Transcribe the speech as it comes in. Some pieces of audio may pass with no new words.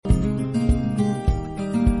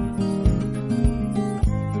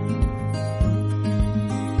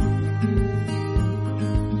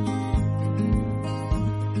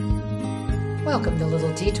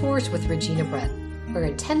Yours with Regina Brett, where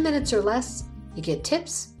in 10 minutes or less, you get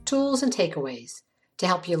tips, tools, and takeaways to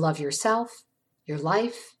help you love yourself, your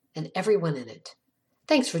life, and everyone in it.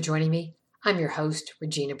 Thanks for joining me. I'm your host,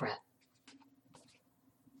 Regina Brett.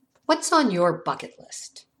 What's on your bucket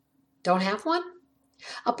list? Don't have one?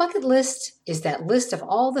 A bucket list is that list of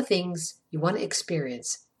all the things you want to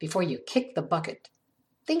experience before you kick the bucket,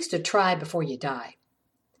 things to try before you die.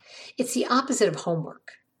 It's the opposite of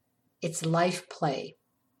homework. It's life play.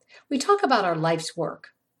 We talk about our life's work.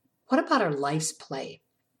 What about our life's play?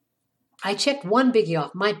 I checked one biggie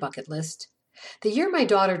off my bucket list. The year my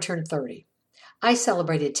daughter turned 30, I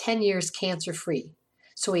celebrated 10 years cancer-free,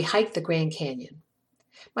 so we hiked the Grand Canyon.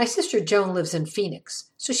 My sister Joan lives in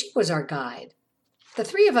Phoenix, so she was our guide. The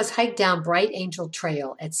three of us hiked down Bright Angel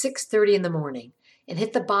Trail at 6:30 in the morning and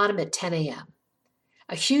hit the bottom at 10 a.m.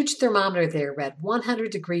 A huge thermometer there read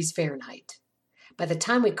 100 degrees Fahrenheit. By the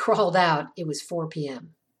time we crawled out, it was 4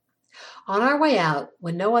 p.m. On our way out,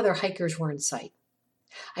 when no other hikers were in sight,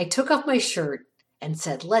 I took off my shirt and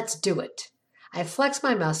said, "Let's do it." I flexed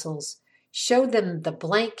my muscles, showed them the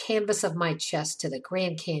blank canvas of my chest to the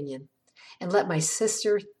Grand Canyon, and let my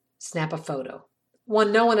sister snap a photo.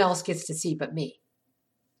 One no one else gets to see but me.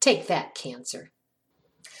 Take that, cancer.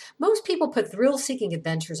 Most people put thrill-seeking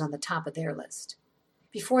adventures on the top of their list.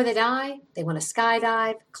 Before they die, they want to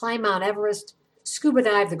skydive, climb Mount Everest, scuba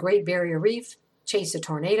dive the Great Barrier Reef, chase a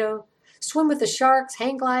tornado, swim with the sharks,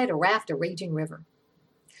 hang glide, or raft a raging river.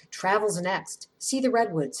 Travel's next. See the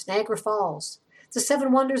redwoods, Niagara Falls, the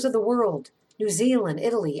 7 wonders of the world, New Zealand,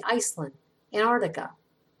 Italy, Iceland, Antarctica.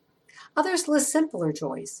 Others list simpler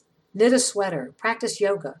joys. Knit a sweater, practice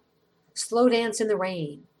yoga, slow dance in the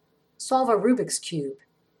rain, solve a Rubik's Cube,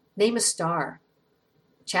 name a star.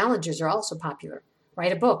 Challenges are also popular.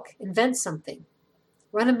 Write a book, invent something,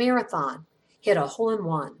 run a marathon, hit a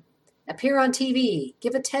hole-in-one, appear on TV,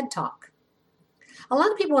 give a TED Talk. A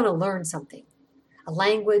lot of people want to learn something, a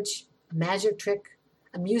language, a magic trick,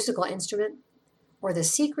 a musical instrument, or the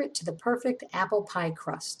secret to the perfect apple pie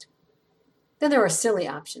crust. Then there are silly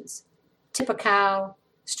options. Tip a cow,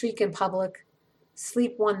 streak in public,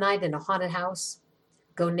 sleep one night in a haunted house,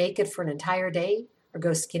 go naked for an entire day, or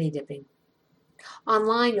go skinny dipping.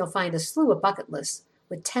 Online, you'll find a slew of bucket lists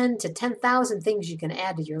with 10 to 10,000 things you can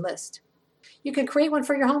add to your list. You can create one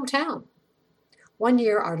for your hometown. One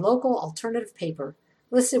year, our local alternative paper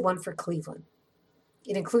listed one for Cleveland.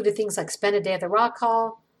 It included things like spend a day at the Rock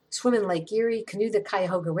Hall, swim in Lake Erie, canoe the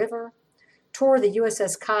Cuyahoga River, tour the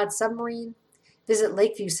USS Cod submarine, visit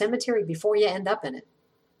Lakeview Cemetery before you end up in it.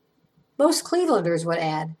 Most Clevelanders would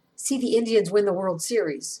add, see the Indians win the World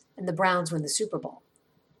Series and the Browns win the Super Bowl.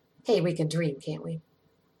 Hey, we can dream, can't we?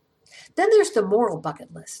 Then there's the moral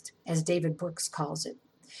bucket list, as David Brooks calls it.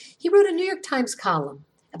 He wrote a New York Times column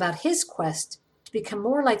about his quest to become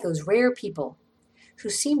more like those rare people who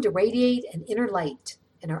seem to radiate an inner light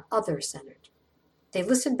and are other-centered. They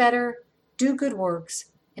listen better, do good works,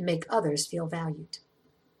 and make others feel valued.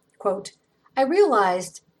 Quote, I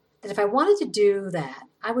realized that if I wanted to do that,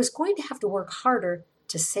 I was going to have to work harder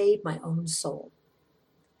to save my own soul.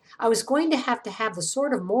 I was going to have the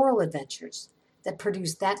sort of moral adventures that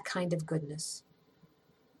produce that kind of goodness.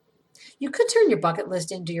 You could turn your bucket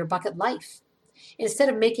list into your bucket life. Instead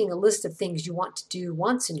of making a list of things you want to do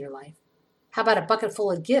once in your life, how about a bucket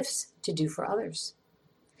full of gifts to do for others?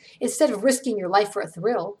 Instead of risking your life for a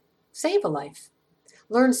thrill, save a life.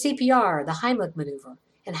 Learn CPR, the Heimlich maneuver,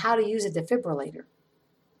 and how to use a defibrillator.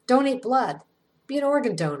 Donate blood. Be an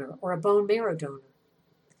organ donor or a bone marrow donor.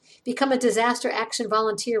 Become a disaster action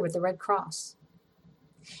volunteer with the Red Cross.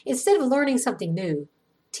 Instead of learning something new,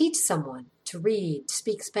 teach someone to read,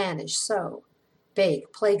 speak Spanish, sew,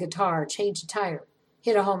 bake, play guitar, change a tire,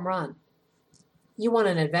 hit a home run. You want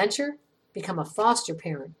an adventure? Become a foster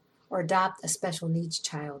parent or adopt a special needs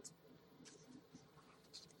child.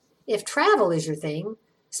 If travel is your thing,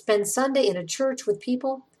 spend Sunday in a church with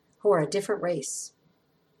people who are a different race.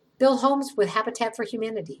 Build homes with Habitat for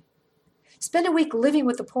Humanity. Spend a week living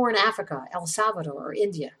with the poor in Africa, El Salvador, or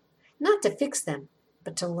India, not to fix them,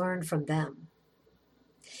 but to learn from them.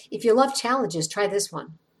 If you love challenges, try this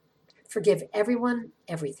one. Forgive everyone,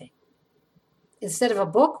 everything. Instead of a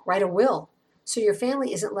book, write a will, so your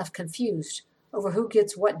family isn't left confused over who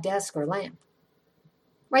gets what desk or lamp.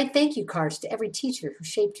 Write thank you cards to every teacher who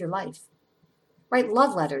shaped your life. Write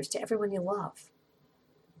love letters to everyone you love.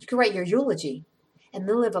 You can write your eulogy and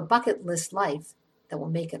then live a bucket list life that will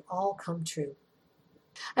make it all come true.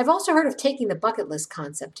 I've also heard of taking the bucket list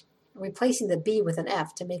concept and replacing the B with an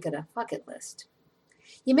F to make it a bucket list.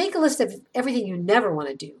 You make a list of everything you never want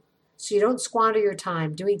to do, so you don't squander your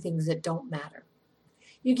time doing things that don't matter.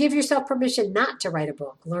 You give yourself permission not to write a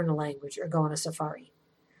book, learn a language, or go on a safari.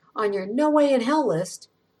 On your no way in hell list,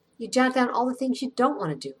 you jot down all the things you don't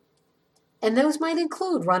want to do. And those might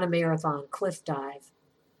include run a marathon, cliff dive,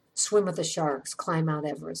 swim with the sharks, climb Mount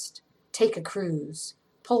Everest, take a cruise,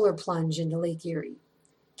 polar plunge into Lake Erie,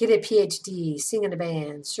 get a PhD, sing in a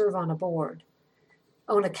band, serve on a board,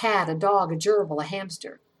 own a cat, a dog, a gerbil, a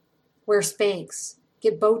hamster, wear Spanx,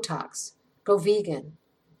 get Botox, go vegan,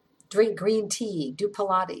 drink green tea, do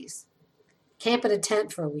Pilates, camp in a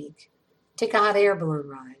tent for a week, take a hot air balloon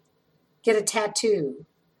ride, get a tattoo,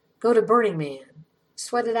 go to Burning Man,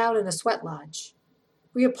 sweat it out in a sweat lodge,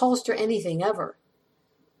 reupholster anything ever,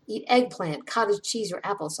 eat eggplant, cottage cheese, or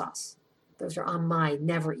applesauce. Those are on my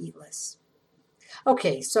never eat list.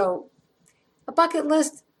 Okay, so a bucket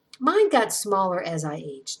list, mine got smaller as I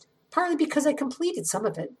aged, partly because I completed some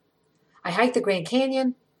of it. I hiked the Grand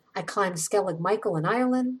Canyon, I climbed Skellig Michael in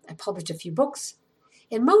Ireland, I published a few books,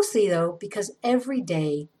 and mostly, though, because every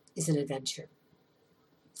day is an adventure.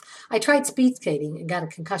 I tried speed skating and got a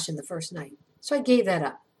concussion the first night, so I gave that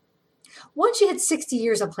up. Once you hit 60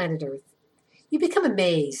 years on planet Earth, you become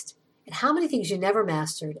amazed at how many things you never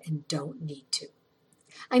mastered and don't need to.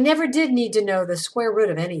 I never did need to know the square root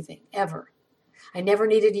of anything, ever. I never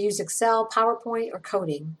needed to use Excel, PowerPoint, or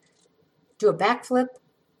coding, do a backflip,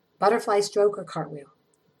 butterfly stroke, or cartwheel.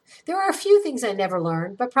 There are a few things I never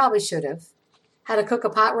learned, but probably should have. How to cook a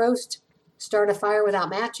pot roast, start a fire without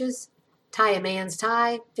matches, tie a man's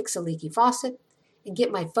tie, fix a leaky faucet, and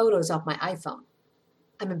get my photos off my iPhone.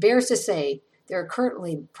 I'm embarrassed to say there are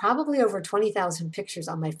currently probably over 20,000 pictures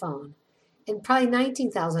on my phone, and probably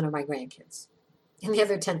 19,000 are my grandkids, and the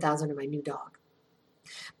other 10,000 are my new dog.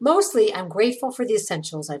 Mostly, I'm grateful for the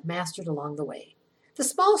essentials I've mastered along the way. The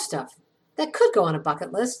small stuff that could go on a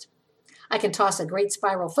bucket list. I can toss a great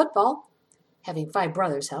spiral football. Having 5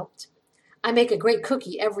 brothers helped. I make a great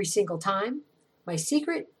cookie every single time. My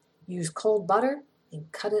secret, use cold butter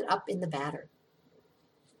and cut it up in the batter.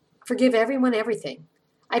 Forgive everyone everything.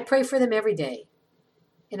 I pray for them every day.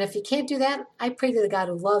 And if you can't do that, I pray to the God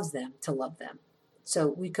who loves them to love them, so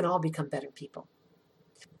we can all become better people.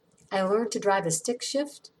 I learned to drive a stick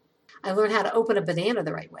shift. I learned how to open a banana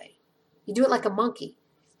the right way. You do it like a monkey.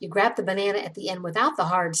 You grab the banana at the end without the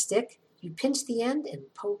hard stick. You pinch the end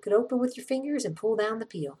and poke it open with your fingers and pull down the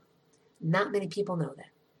peel. Not many people know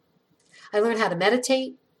that. I learned how to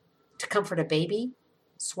meditate, to comfort a baby,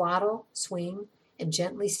 swaddle, swing, and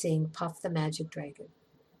gently sing Puff the Magic Dragon.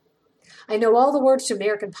 I know all the words to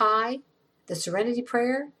American Pie, the Serenity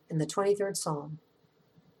Prayer, and the 23rd Psalm.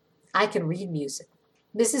 I can read music.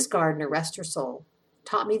 Mrs. Gardner, rest her soul,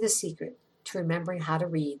 taught me the secret to remembering how to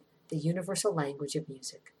read the universal language of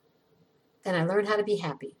music. And I learned how to be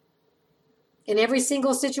happy. In every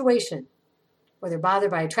single situation, whether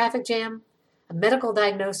bothered by a traffic jam, a medical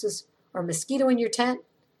diagnosis, or a mosquito in your tent,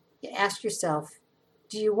 you ask yourself,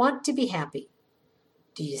 do you want to be happy?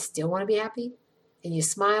 Do you still want to be happy? And you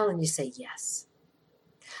smile and you say yes.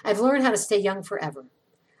 I've learned how to stay young forever.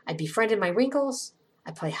 I befriended my wrinkles,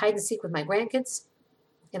 I play hide and seek with my grandkids,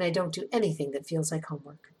 and I don't do anything that feels like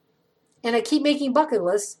homework. And I keep making bucket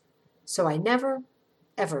lists, so I never,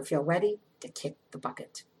 ever feel ready to kick the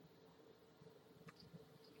bucket.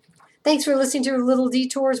 Thanks for listening to Little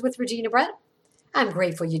Detours with Regina Brett. I'm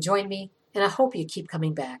grateful you joined me, and I hope you keep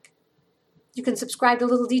coming back. You can subscribe to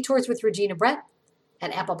Little Detours with Regina Brett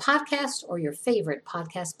at Apple Podcasts or your favorite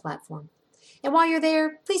podcast platform. And while you're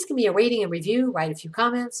there, please give me a rating and review, write a few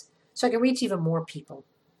comments, so I can reach even more people.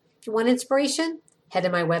 If you want inspiration, head to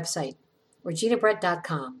my website,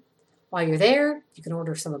 reginabrett.com. While you're there, you can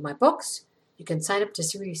order some of my books. You can sign up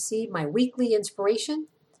to receive my weekly inspiration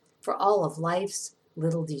for all of life's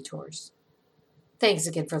little detours. Thanks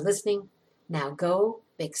again for listening. Now go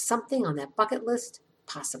make something on that bucket list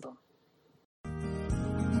possible.